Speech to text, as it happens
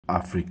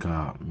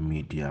Africa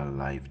Media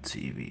Live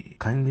TV.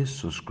 Kindly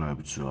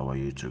subscribe to our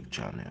YouTube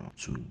channel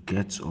to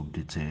get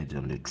updated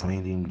on the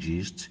trending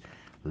gist,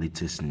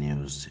 latest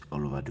news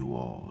all over the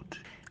world.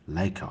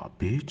 Like our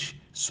page,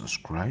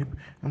 subscribe,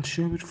 and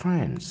share with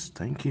friends.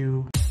 Thank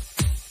you.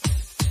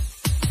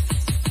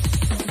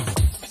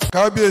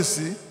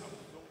 Kábíyèsí,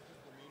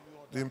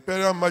 the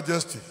Imperial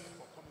Majesty,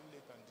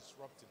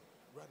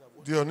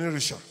 the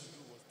Onirisha,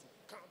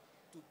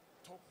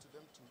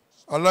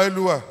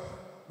 Aláìlúwà,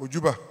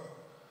 Ojúbà,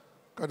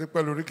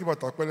 Kádépẹ́ lórí kí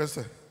bàtà pẹ́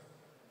lẹ́sẹ̀.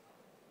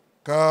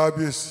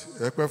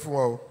 Kábíyèsí, ẹ pẹ́ fún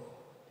wa o.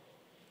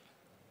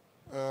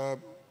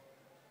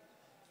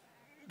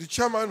 The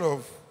chairman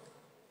of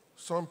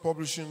Sun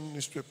Publishing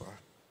newspaper,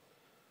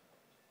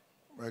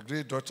 my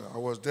great daughter, I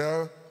was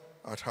there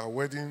at her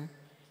wedding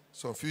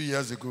some few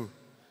years ago.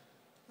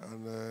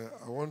 And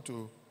I want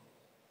to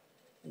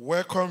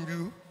welcome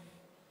you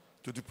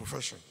to the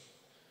profession.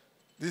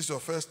 This is your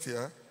first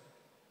year.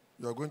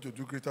 You are going to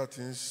do greater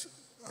things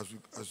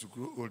as you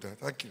grow older.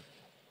 Thank you.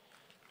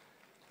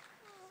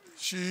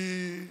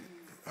 She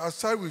has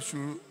said we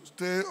should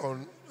stay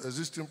on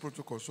existing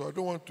protocol, so I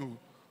don't want to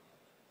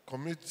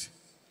commit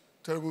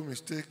terrible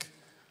mistake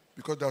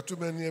because there are too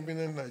many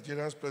eminent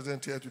Nigerians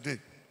present here today.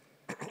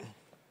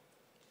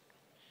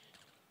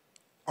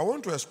 I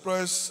want to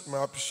express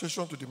my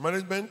appreciation to the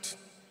management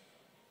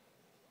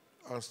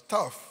and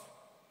staff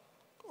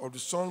of the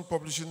Sun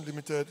Publishing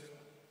Limited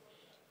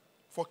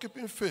for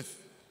keeping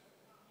faith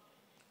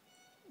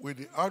with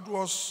the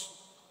arduous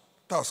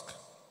task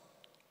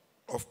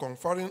of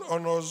conferring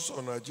honors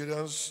on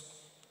Nigerians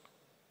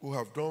who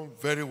have done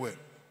very well.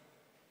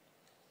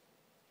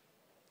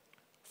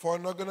 For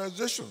an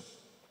organization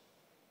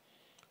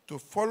to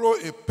follow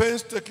a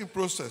painstaking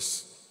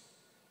process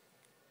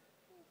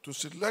to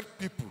select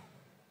people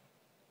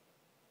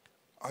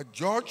are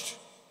judged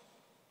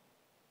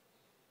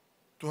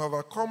to have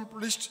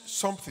accomplished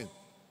something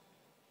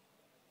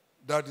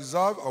that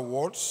deserve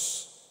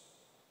awards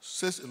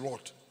says a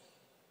lot.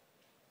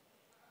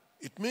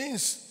 It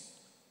means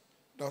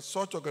that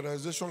such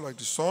organization like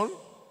the Sun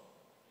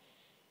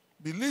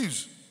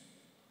believes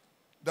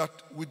that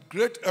with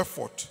great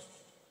effort,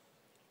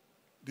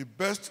 the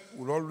best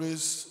will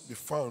always be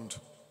found.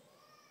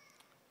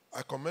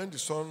 I commend the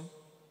Sun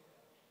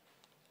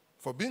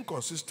for being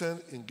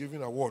consistent in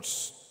giving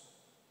awards.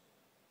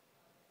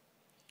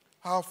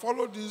 I have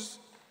followed this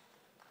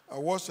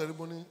award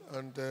ceremony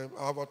and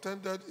I have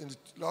attended in the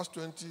last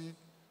 20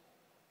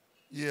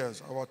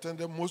 years. I have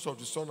attended most of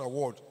the Sun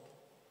Award,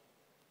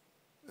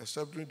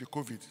 except during the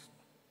COVID.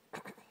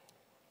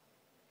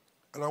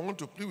 And I want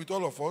to plead with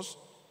all of us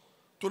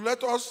to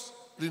let us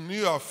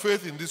renew our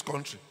faith in this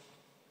country.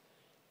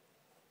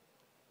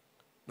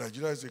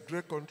 Nigeria is a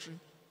great country.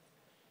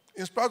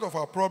 In spite of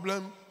our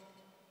problem,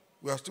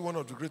 we are still one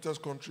of the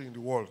greatest countries in the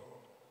world.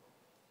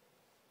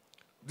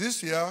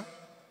 This year,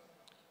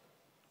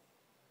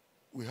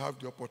 we have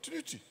the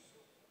opportunity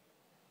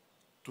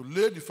to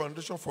lay the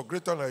foundation for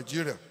greater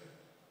Nigeria.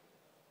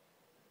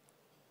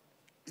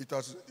 It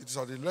is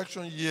an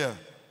election year.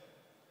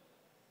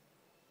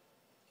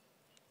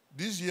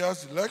 This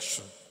year's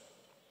election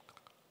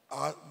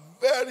are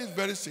very,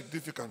 very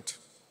significant.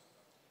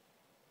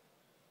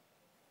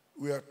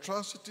 We are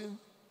transiting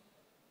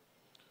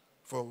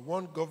from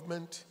one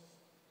government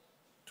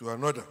to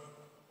another.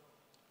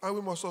 And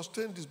we must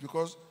sustain this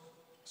because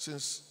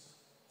since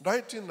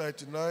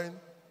 1999,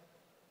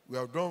 we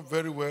have done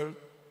very well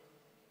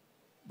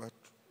by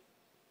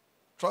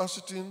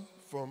transiting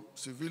from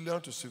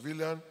civilian to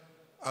civilian,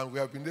 and we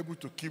have been able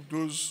to keep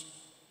those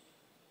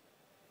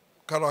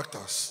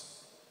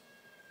characters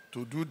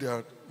to do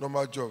their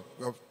normal job.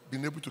 We have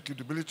been able to keep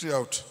the military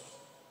out.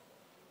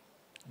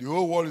 The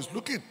whole world is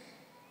looking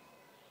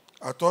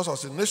at us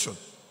as a nation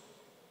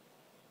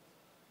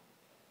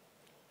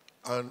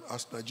and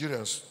as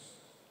Nigerians.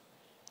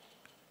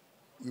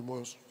 We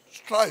must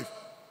strive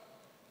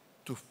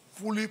to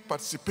fully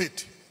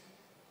participate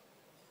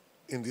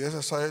in the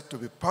exercise to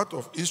be part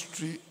of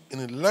history in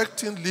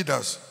electing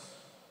leaders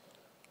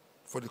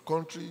for the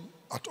country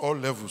at all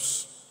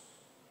levels.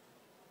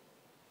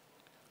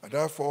 And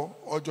therefore,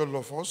 urge all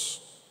of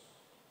us,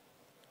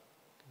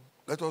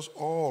 let us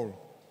all,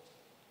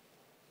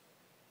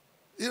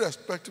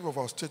 irrespective of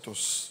our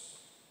status,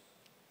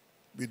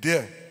 be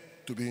there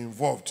to be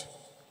involved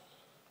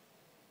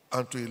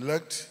and to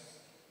elect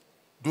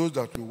those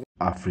that we want.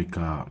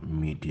 Africa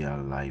Media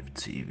Live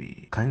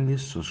TV. Kindly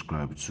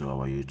subscribe to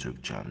our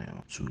YouTube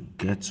channel to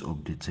get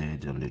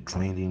updated on the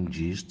trending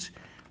gist,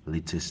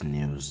 latest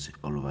news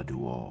all over the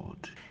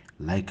world.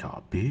 Like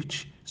our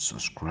page,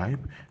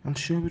 subscribe, and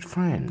share with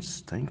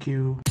friends. Thank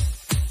you.